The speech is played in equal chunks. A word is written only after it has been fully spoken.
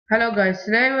Hello guys,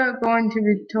 today we're going to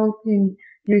be talking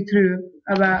you through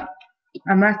about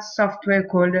a math software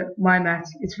called My Maths.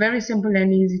 It's very simple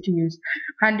and easy to use,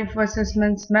 handy for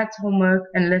assessments, maths homework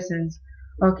and lessons.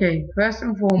 Okay, first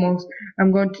and foremost,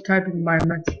 I'm going to type in My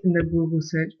Maths in the Google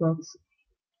search box.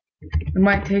 It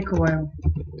might take a while.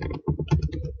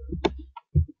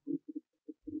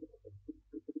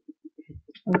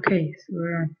 Okay, so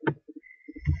we're on.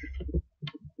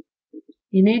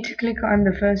 You need to click on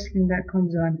the first thing that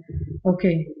comes on.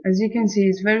 Okay, as you can see,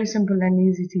 it's very simple and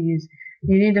easy to use.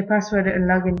 You need a password and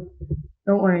login.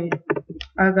 Don't worry,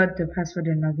 I got the password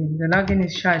and login. The login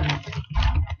is Charlotte,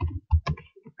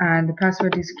 and the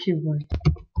password is Cuboid.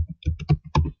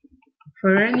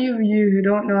 For any of you who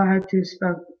don't know how to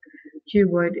spell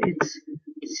Cuboid, it's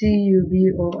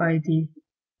Cuboid.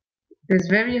 There's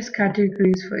various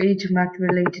categories for each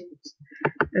math-related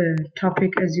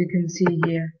topic, as you can see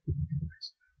here.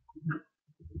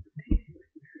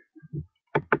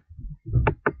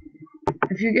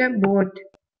 If you get bored,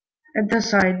 at the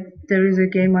side there is a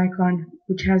game icon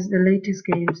which has the latest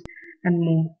games and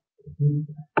more.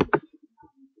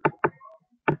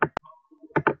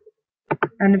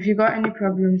 And if you got any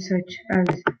problems such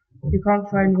as you can't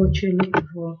find what you're looking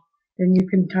for, then you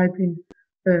can type in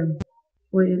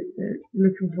what you're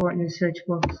looking for in the search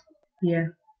box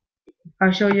here.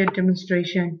 I'll show you a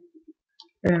demonstration.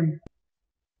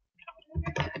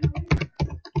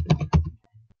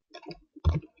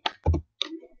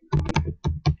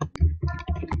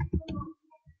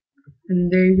 And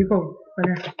there you go.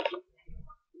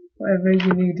 Whatever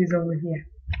you need is over here.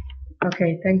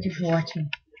 Okay, thank you for watching.